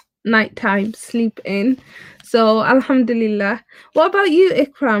nighttime sleep in. So alhamdulillah. What about you,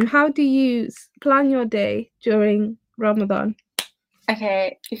 Ikram? How do you plan your day during Ramadan?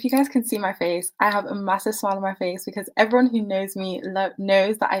 Okay, if you guys can see my face, I have a massive smile on my face because everyone who knows me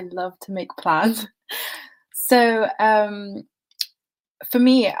knows that I love to make plans. So for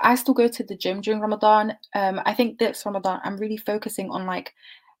me, I still go to the gym during Ramadan. I think this Ramadan, I'm really focusing on like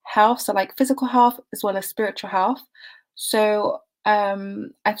health, so like physical health as well as spiritual health. So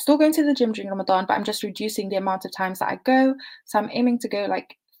I'm still going to the gym during Ramadan, but I'm just reducing the amount of times that I go. So I'm aiming to go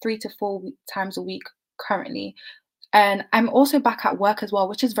like 3 to 4 times a week currently. And I'm also back at work as well,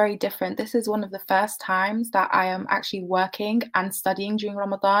 which is very different. This is one of the first times that I am actually working and studying during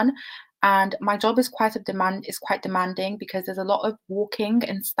Ramadan. And my job is quite demanding because there's a lot of walking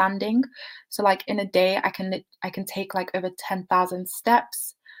and standing. So like in a day, I can take like over 10,000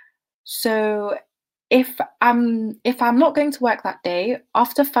 steps. So if I'm not going to work that day,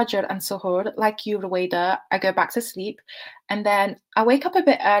 after Fajr and Suhoor, like you, Ruweyda, I go back to sleep. And then I wake up a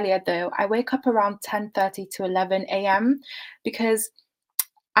bit earlier though. I wake up around 10:30 to 11 a.m. because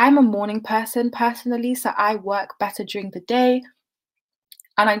I'm a morning person personally, so I work better during the day.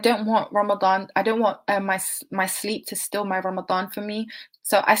 And I don't want my sleep to steal my Ramadan for me.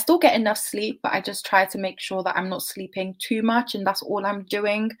 So I still get enough sleep, but I just try to make sure that I'm not sleeping too much, and that's all I'm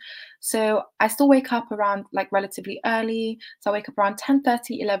doing. So I still wake up around like relatively early. So I wake up around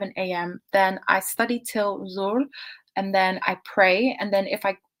 10:30, 11 a.m. Then I study till Zuhr, and then I pray. And then if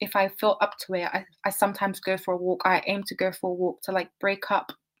I feel up to it, I sometimes go for a walk. I aim to go for a walk to like break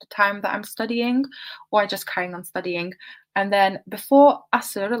up the time that I'm studying, or I just carry on studying. And then before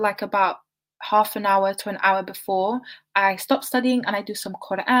Asr, like about half an hour to an hour before, I stop studying and I do some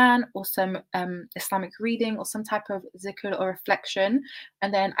Quran or some Islamic reading or some type of zikr or reflection.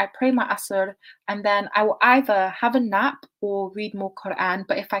 And then I pray my Asr, and then I will either have a nap or read more Quran.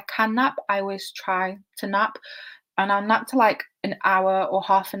 But if I can nap, I always try to nap. And I'll nap to like an hour or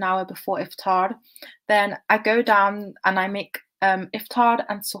half an hour before iftar. Then I go down and I make iftar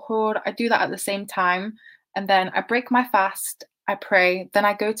and suhoor. I do that at the same time. And then I break my fast, I pray, then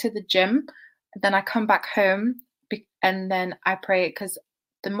I go to the gym, then I come back home, and then I pray, because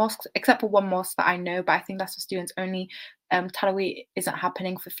the mosques, except for one mosque that I know, but I think that's for students only, Tarawih isn't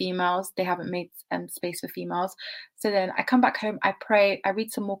happening for females. They haven't made space for females. So then I come back home, I pray, I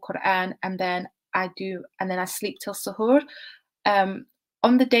read some more Quran, and then I sleep till suhoor.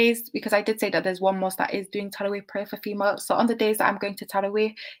 On the days, because I did say that there's one mosque that is doing Tarawih prayer for females. So on the days that I'm going to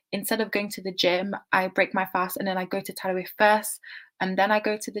Tarawih, instead of going to the gym, I break my fast and then I go to Tarawih first and then I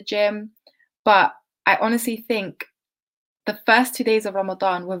go to the gym. But I honestly think the first 2 days of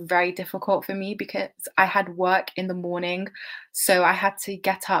Ramadan were very difficult for me because I had work in the morning. So I had to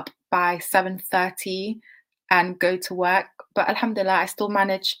get up by 7:30 and go to work. But alhamdulillah, I still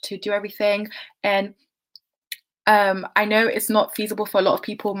managed to do everything. And I know it's not feasible for a lot of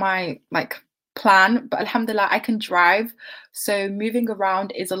people, my plan, but alhamdulillah, I can drive. So moving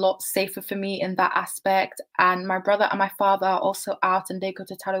around is a lot safer for me in that aspect. And my brother and my father are also out and they go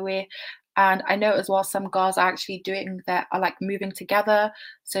to Tarawih. And I know as well some girls are actually doing that, are like moving together.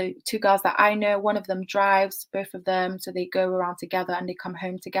 So 2 girls that I know, one of them drives, both of them. So they go around together and they come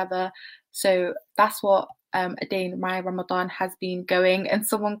home together. So that's what a day in my Ramadan has been going. And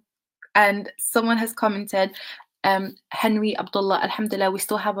someone has commented, Henry Abdullah, alhamdulillah, we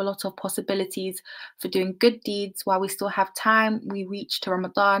still have a lot of possibilities for doing good deeds while we still have time. We reach to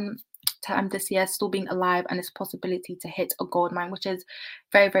Ramadan time this year still being alive, and its possibility to hit a gold mine, which is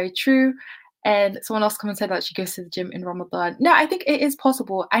very, very true. And someone else commented that she goes to the gym in Ramadan. No, I think it is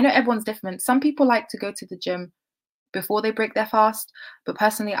possible. I know everyone's different. Some people like to go to the gym before they break their fast, but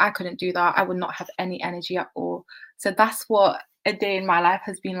personally, I couldn't do that. I would not have any energy at all. So that's what a day in my life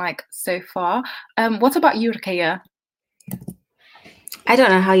has been like so far. What about you, Ruqayyah? I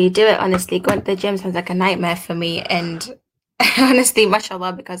don't know how you do it, honestly. Going to the gym sounds like a nightmare for me. And honestly,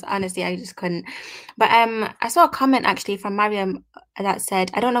 mashallah, because honestly, I just couldn't. But I saw a comment actually from Mariam that said,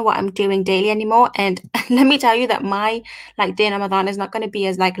 I don't know what I'm doing daily anymore. And let me tell you that my like day in Ramadan is not going to be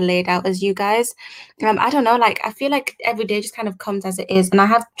as like laid out as you guys. I don't know, like I feel like every day just kind of comes as it is. And I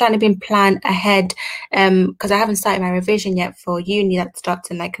have kind of been planned ahead because I haven't started my revision yet for uni that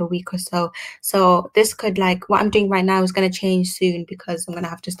starts in like a week or so. So this could like what I'm doing right now is going to change soon because I'm going to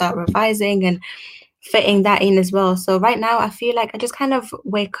have to start revising and fitting that in as well. So right now I feel like I just kind of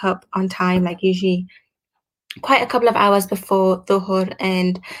wake up on time, like usually quite a couple of hours before Dhuhr,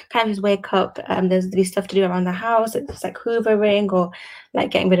 and kind of just wake up. There's be stuff to do around the house. It's like hoovering or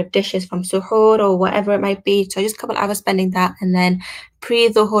like getting rid of dishes from suhoor or whatever it might be. So just a couple of hours spending that, and then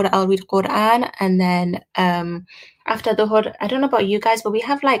pre-Dhuhr I'll read Quran, and then after Dhuhr, I don't know about you guys, but we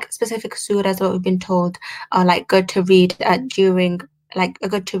have like specific surahs what we've been told are like good to read during like a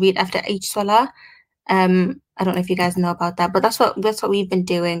good to read after each salah. I don't know if you guys know about that, but that's what we've been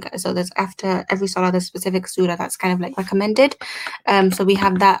doing. So there's after every salah, there's specific surah that's kind of like recommended. So we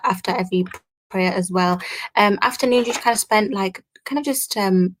have that after every prayer as well. Afternoon just kind of spent like kind of just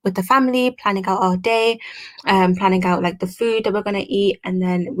with the family, planning out our day, planning out like the food that we're gonna eat, and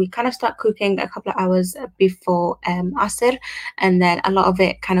then we kind of start cooking a couple of hours before Asr, and then a lot of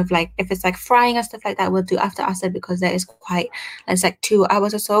it kind of like if it's like frying and stuff like that, we'll do after Asr because there is quite it's like 2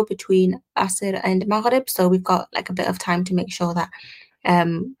 hours or so between Asr and Maghrib, so we've got like a bit of time to make sure that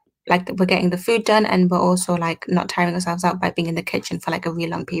like we're getting the food done and we're also like not tiring ourselves out by being in the kitchen for like a really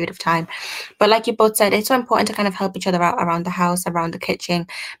long period of time. But like you both said, it's so important to kind of help each other out around the house, around the kitchen,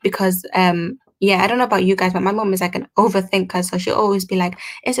 because yeah, I don't know about you guys, but my mom is like an overthinker, so she'll always be like,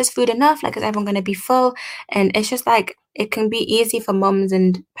 is this food enough, like is everyone going to be full? And it's just like it can be easy for mums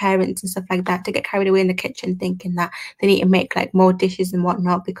and parents and stuff like that to get carried away in the kitchen thinking that they need to make like more dishes and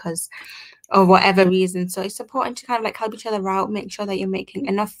whatnot because or whatever reason. So it's important to kind of like help each other out, make sure that you're making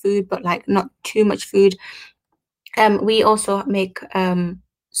enough food, but like not too much food. We also make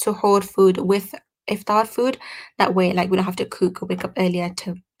suhoor food with iftar food. That way, like we don't have to cook or wake up earlier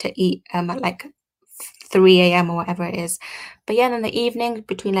to eat at like 3 a.m. or whatever it is. But yeah, then the evening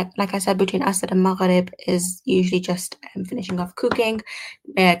between like I said, between Asr and Maghrib is usually just finishing off cooking,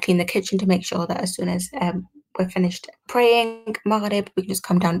 clean the kitchen to make sure that as soon as we're finished praying Maghrib, we can just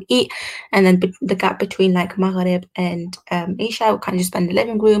come down and eat. And then the gap between like Maghrib and Isha, we kind of just spend in the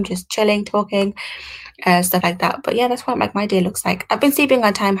living room, just chilling, talking, stuff like that. But yeah, that's what like my day looks like. I've been sleeping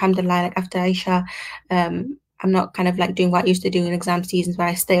on time, alhamdulillah, like after Isha. I'm not kind of like doing what I used to do in exam seasons where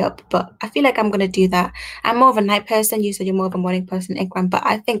I stay up, but I feel like I'm going to do that. I'm more of a night person. You said you're more of a morning person, Ikram, but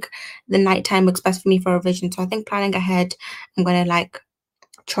I think the night time works best for me for revision. So I think planning ahead, I'm going to like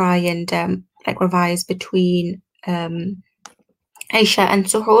try and like revise between Aisha and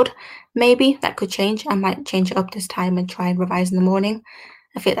Suhoor. Maybe that could change. I might change it up this time and try and revise in the morning.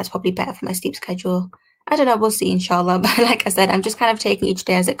 I feel that's probably better for my sleep schedule. I don't know, we'll see, inshallah. But like I said, I'm just kind of taking each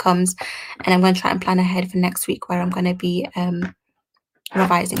day as it comes, and I'm going to try and plan ahead for next week where I'm going to be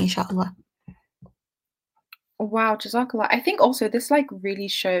revising, inshallah. Wow, Jazakallah. I think also this like really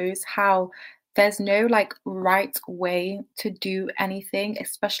shows how there's no like right way to do anything,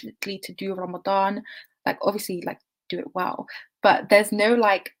 especially to do Ramadan. Like obviously like do it well, but there's no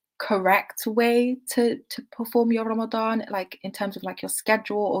like correct way to perform your Ramadan, like in terms of like your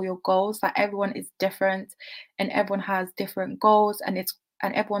schedule or your goals. Like everyone is different and everyone has different goals and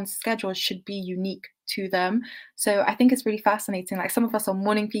everyone's schedule should be unique to them. So I think it's really fascinating. Like some of us are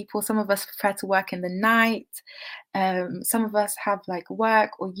morning people, some of us prefer to work in the night. Some of us have like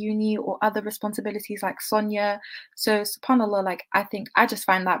work or uni or other responsibilities like Sonia. So subhanAllah, like I just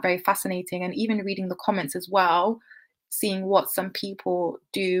find that very fascinating. And even reading the comments as well, seeing what some people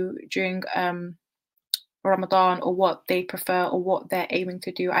do during Ramadan or what they prefer or what they're aiming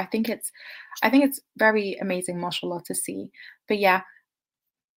to do. I think it's very amazing, mashallah, to see. But yeah.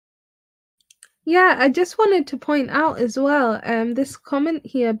 Yeah, I just wanted to point out as well, this comment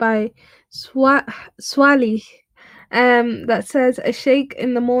here by Swali, that says a shake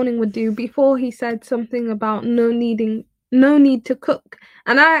in the morning would do. Before he said something about no need to cook,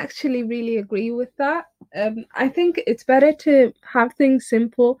 and I actually really agree with that. I think it's better to have things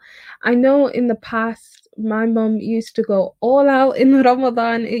simple. I know in the past my mum used to go all out in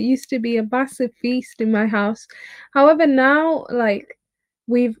Ramadan. It used to be a massive feast in my house. However, now like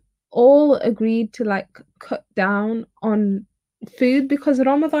we've all agreed to like cut down on food because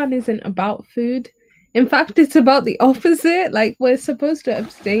Ramadan isn't about food. In fact, it's about the opposite. Like we're supposed to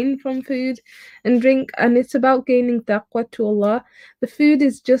abstain from food and drink, and it's about gaining taqwa to Allah. The food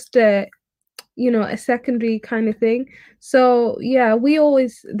is just a secondary kind of thing. So yeah, we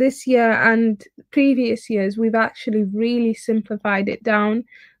always, this year and previous years, we've actually really simplified it down,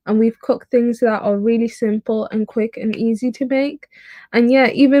 and we've cooked things that are really simple and quick and easy to make. And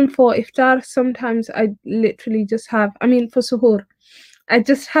yeah, even for iftar, sometimes I literally just have, I mean, for suhoor, I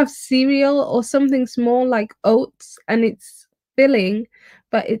just have cereal or something small like oats, and it's filling,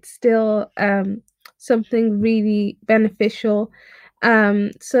 but it's still something really beneficial.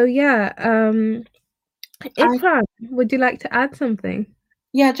 So yeah, Ikram, would you like to add something?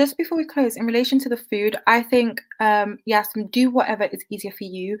 Yeah, just before we close, in relation to the food, I think, yes, do whatever is easier for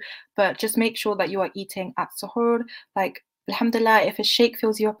you, but just make sure that you are eating at suhoor. Like, alhamdulillah, if a shake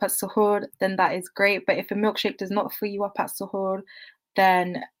fills you up at suhoor, then that is great. But if a milkshake does not fill you up at suhoor,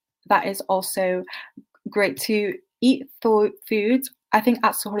 then that is also great to eat foods. I think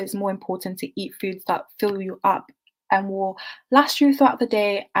at suhoor it's more important to eat foods that fill you up and will last you throughout the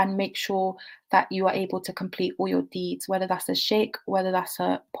day, and make sure that you are able to complete all your deeds, whether that's a shake, whether that's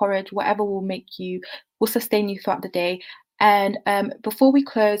a porridge, whatever will sustain you throughout the day. And before we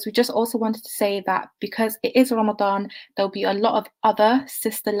close, we just also wanted to say that because it is Ramadan, there'll be a lot of other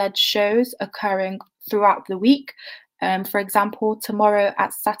sister-led shows occurring throughout the week. For example, tomorrow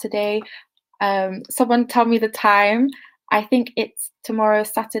at Saturday, someone tell me the time. I think it's tomorrow,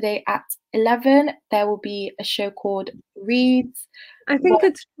 Saturday at 11. There will be a show called Reads. I think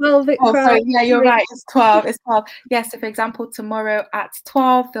it's 12. Oh, sorry. Yeah, you're right. It's 12. It's 12. Yeah, so for example, tomorrow at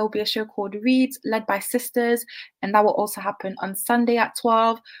 12, there will be a show called Reads, led by sisters, and that will also happen on Sunday at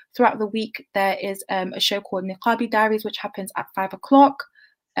 12. Throughout the week, there is a show called Niqabi Diaries, which happens at 5 o'clock.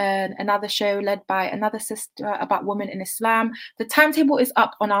 And another show led by another sister about women in Islam. The timetable is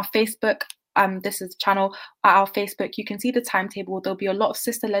up on our Facebook. This is the channel at our Facebook. You can see the timetable. There'll be a lot of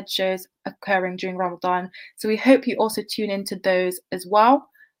sister-led shows occurring during Ramadan. So we hope you also tune into those as well.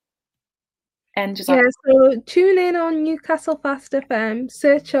 And just yeah, so tune in on Newcastle Fast FM,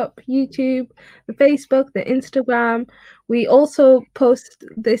 search up YouTube, the Facebook, the Instagram. We also post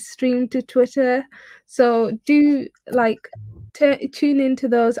this stream to Twitter. So do tune into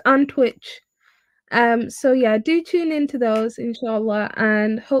those, and Twitch. So yeah, do tune into those, inshallah,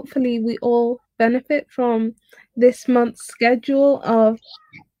 and hopefully we all benefit from this month's schedule of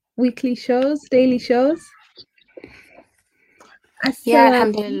weekly shows, daily shows. Yeah,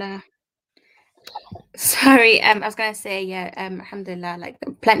 alhamdulillah. Sorry, I was gonna say, yeah, alhamdulillah, like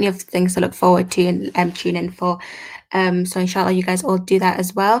plenty of things to look forward to and tune in for. So inshallah you guys all do that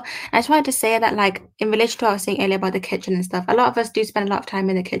as well. I just wanted to say that, like, in relation to what I was saying earlier about the kitchen and stuff, a lot of us do spend a lot of time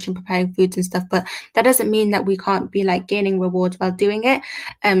in the kitchen preparing foods and stuff, but that doesn't mean that we can't be like gaining rewards while doing it.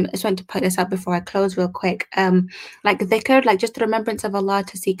 I just wanted to put this up before I close real quick. Like dhikr, like just the remembrance of Allah,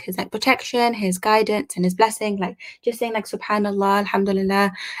 to seek his like protection, his guidance and his blessing, like just saying like subhanallah,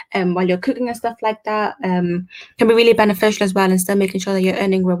 alhamdulillah, while you're cooking and stuff like that, can be really beneficial as well, and still making sure that you're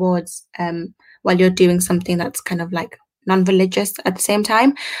earning rewards while you're doing something that's kind of like non-religious at the same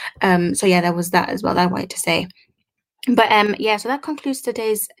time. So yeah, there was that as well that I wanted to say. But yeah, so that concludes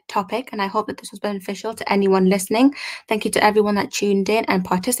today's topic, and I hope that this was beneficial to anyone listening. Thank you to everyone that tuned in and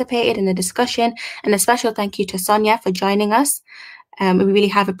participated in the discussion, and a special thank you to Sonia for joining us. We really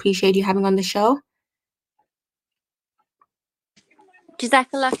have appreciated you having on the show.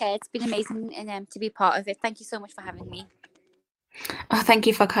 Jazakallah khair. It's been amazing to be part of it. Thank you so much for having me. Oh, thank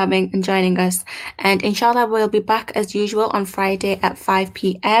you for coming and joining us. And inshallah, we'll be back as usual on Friday at 5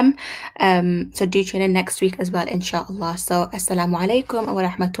 p.m. So do tune in next week as well, inshallah. So assalamu alaikum wa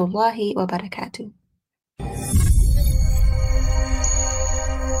rahmatullahi wa barakatuh.